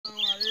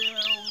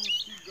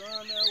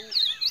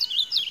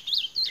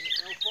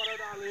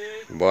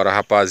Bora,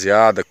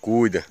 rapaziada,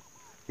 cuida.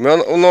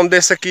 O nome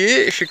desse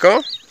aqui,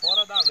 Chicão?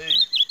 Fora da lei.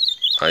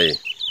 Aí.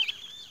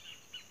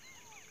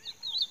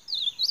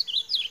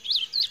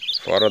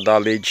 Fora da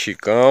lei de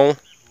Chicão.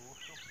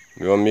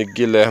 Meu amigo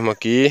Guilherme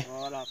aqui.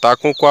 Bora. Tá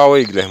com qual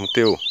aí, Guilherme? O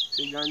teu?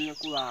 Ciganinha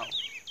culau.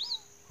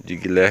 De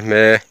Guilherme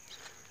é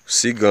o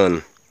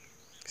cigano.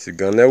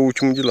 Cigano é o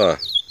último de lá.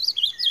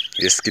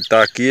 Esse que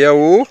tá aqui é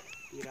o...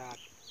 Pirata.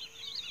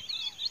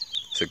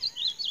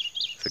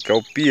 Esse aqui é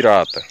o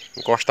pirata.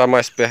 Vou encostar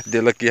mais perto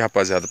dele aqui,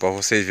 rapaziada, pra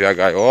vocês verem a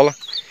gaiola.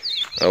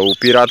 O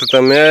pirata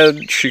também é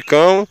de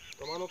Chicão.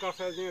 Tomando um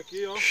cafezinho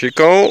aqui, ó.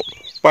 Chicão,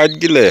 pai de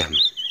Guilherme.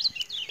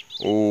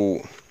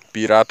 O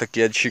pirata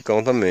aqui é de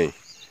Chicão também.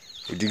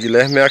 O de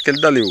Guilherme é aquele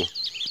dali,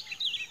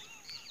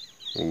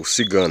 o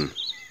cigano.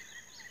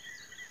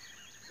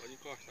 Pode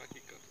encostar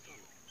aqui, canto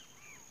também.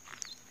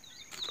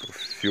 Vou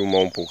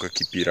filmar um pouco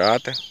aqui,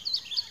 pirata.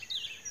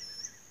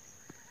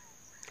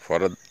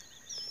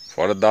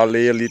 Fora da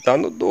lei ali tá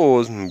no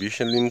 12. O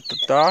bicho ali não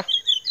tá.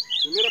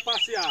 Primeira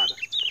passeada.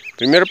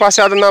 Primeira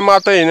passeada na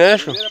mata aí, né,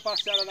 Chu? Primeira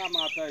passeada na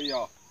mata aí,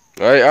 ó.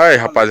 Aí,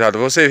 rapaziada,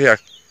 você vê.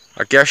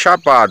 Aqui é a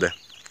chapada.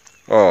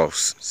 Ó, o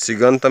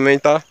cigano também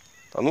tá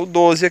no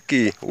 12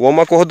 aqui. O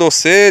homem acordou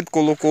cedo,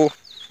 colocou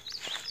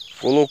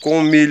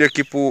um milho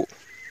aqui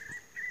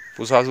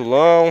pros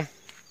azulão.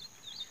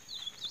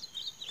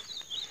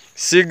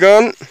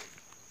 Cigano,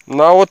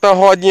 na outra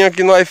rodinha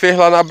que nós fez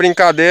lá na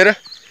brincadeira,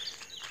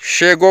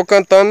 chegou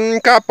cantando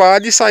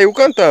encapado e saiu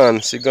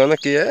cantando. Cigano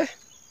aqui é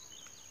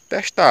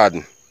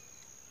testado.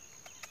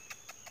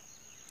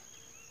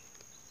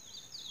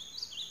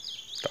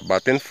 Tá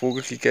batendo fogo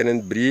aqui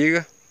querendo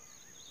briga.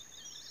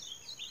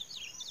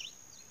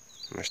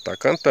 Mas tá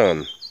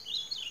cantando.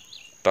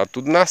 Tá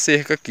tudo na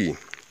cerca aqui.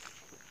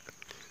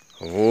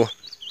 Eu vou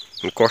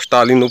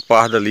encostar ali no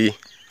pardo ali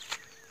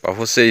pra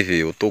vocês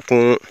verem. Eu tô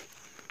com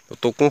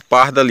um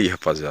pardo ali,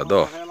 rapaziada,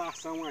 ó.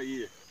 Relação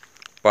aí.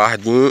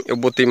 Pardinho eu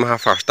botei mais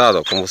afastado,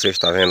 ó. Como vocês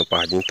estão vendo, o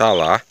pardinho tá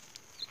lá.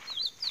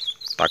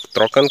 Tá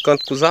trocando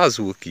canto com os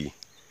azul aqui.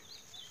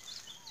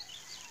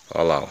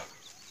 Olha lá, ó.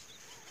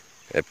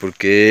 É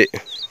porque,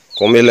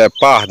 como ele é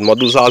pardo,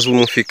 modo dos azul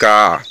não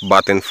ficar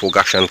batendo fogo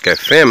achando que é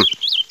fêmea.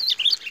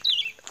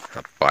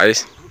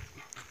 Rapaz,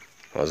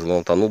 o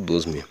azulão tá no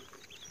 12 mesmo.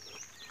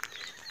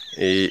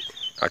 E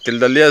aquele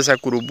dali é Zé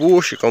Curubu,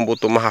 o Chicão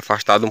botou mais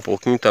afastado um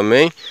pouquinho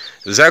também.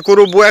 Zé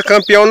Curubu é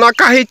campeão na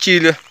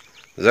carretilha.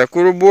 Zé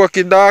Curubu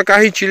aqui dá a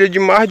carretilha de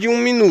mais de 1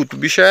 minuto. O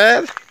bicho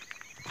é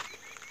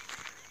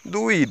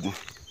doído.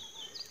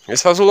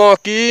 Esse azulão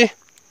aqui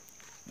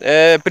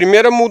é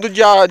primeira muda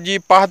de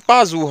pardo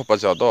para azul,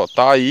 rapaziada. Ó,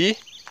 tá aí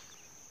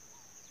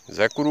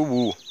Zé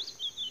Curubu.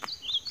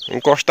 Vou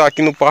encostar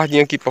aqui no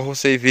pardinho aqui para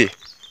vocês verem.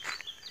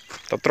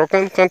 Tá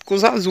trocando canto com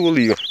os azul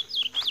ali, ó.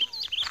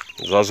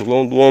 Os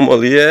azulão do homem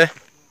ali é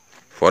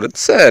fora de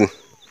série.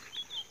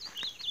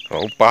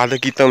 Ó, o pardo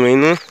aqui também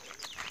não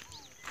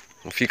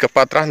fica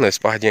para trás não. Esse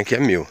pardinho aqui é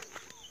meu.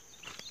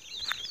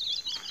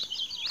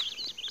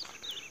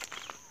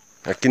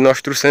 Aqui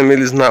nós trouxemos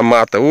eles na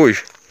mata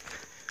hoje.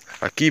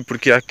 Aqui,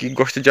 porque aqui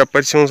gosta de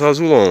aparecer uns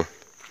azulão.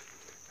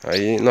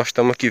 Aí nós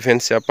estamos aqui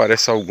vendo se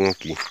aparece algum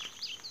aqui.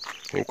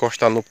 Vou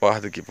encostar no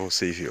pardo aqui para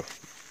vocês verem, ó.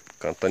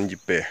 Cantando de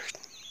perto.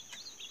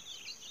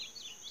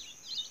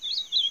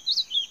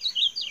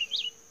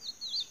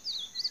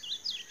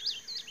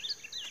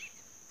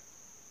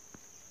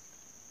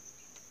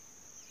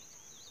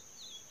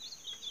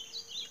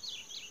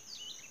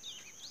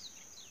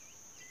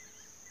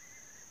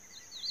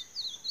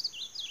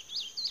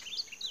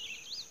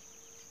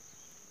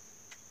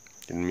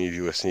 Ele me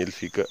viu assim, ele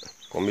fica...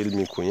 Como ele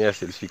me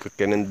conhece, ele fica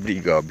querendo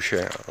brigar. O bicho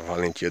é a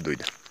valentia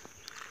doida.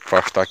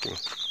 Afastar aqui.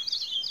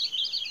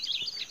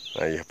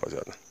 Aí,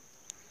 rapaziada.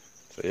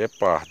 Isso aí é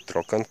pardo,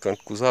 trocando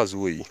canto com os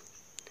azul aí.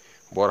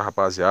 Bora,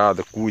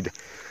 rapaziada, cuida.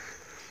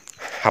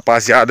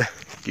 Rapaziada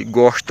que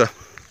gosta.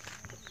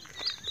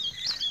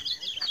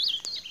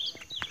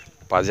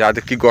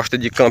 Rapaziada que gosta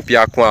de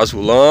campear com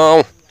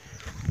azulão.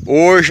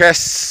 Hoje é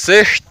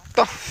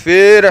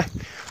sexta-feira.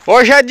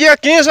 Hoje é dia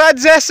 15 ou é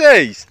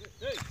 16?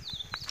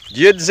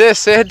 Dia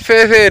 16 de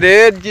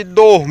fevereiro de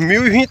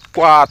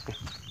 2024.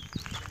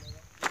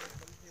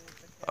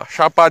 A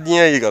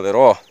chapadinha aí, galera,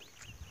 ó.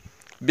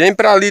 Bem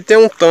pra ali tem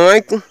um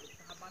tanque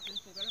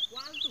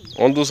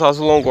onde os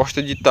azulão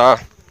gostam de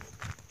estar.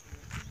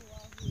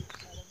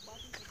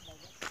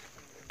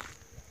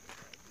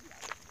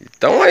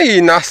 Então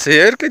aí, na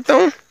cerca,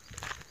 então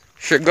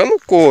chegando o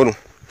couro.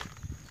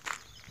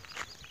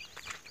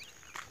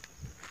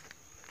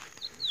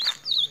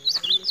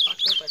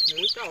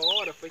 Muita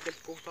hora foi que ele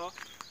ficou só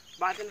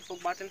batendo fogo,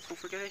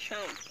 foi que ele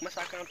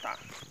começou a cantar.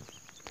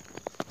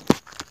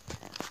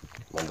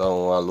 Mandar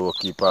um alô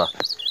aqui pra...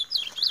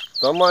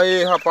 Tamo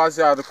aí,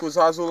 rapaziada, com os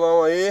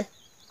azulão aí.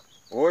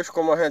 Hoje,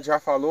 como a gente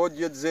já falou,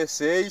 dia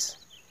 16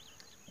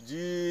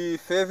 de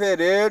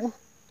fevereiro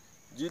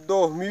de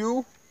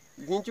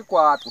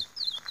 2024.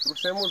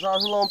 Trouxemos os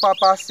azulão pra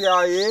passear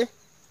aí.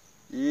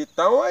 E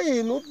tão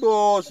aí no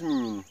 12,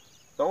 menino.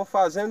 Tão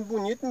fazendo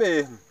bonito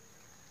mesmo.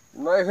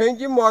 Nós vem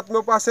de moto,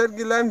 meu parceiro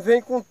Guilherme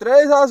vem com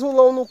 3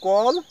 azulão no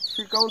colo.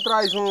 Chicão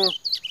traz um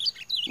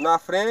na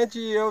frente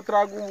e eu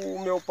trago o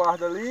meu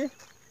pardo ali.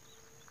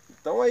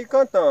 Estão aí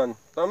cantando.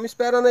 Estamos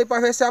esperando aí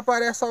para ver se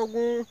aparece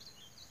algum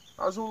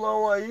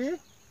azulão aí.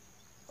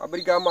 Pra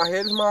brigar mais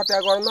eles, mas até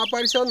agora não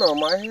apareceu não.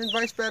 Mas a gente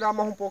vai esperar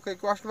mais um pouco aí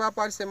que eu acho que vai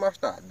aparecer mais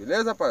tarde.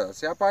 Beleza, rapaziada?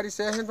 Se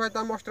aparecer a gente vai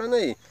estar mostrando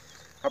aí.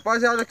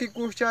 Rapaziada que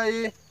curte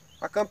aí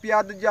a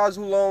campeada de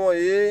azulão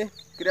aí,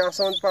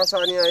 criação de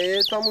passarinho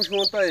aí, tamo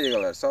junto aí,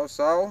 galera. Sal,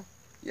 sal.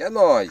 E é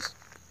nóis.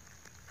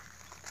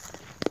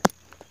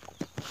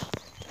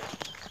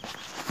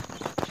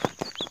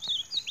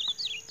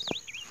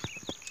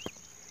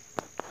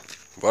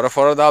 Bora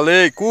fora da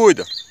lei,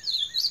 cuida.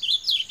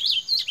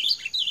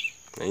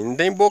 Aí não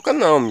tem boca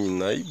não,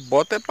 menino. Aí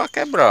bota é pra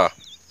quebrar.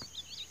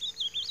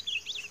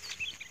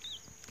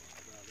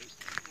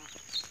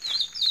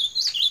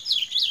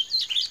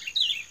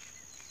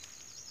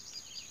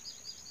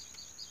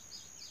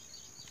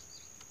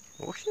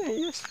 Oxe,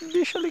 aí esse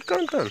bicho ali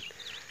cantando.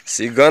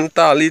 Cigano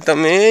tá ali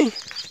também.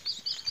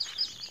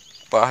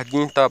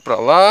 Pardinho tá pra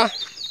lá.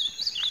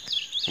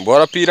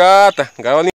 Bora, pirata. Gaiolinha.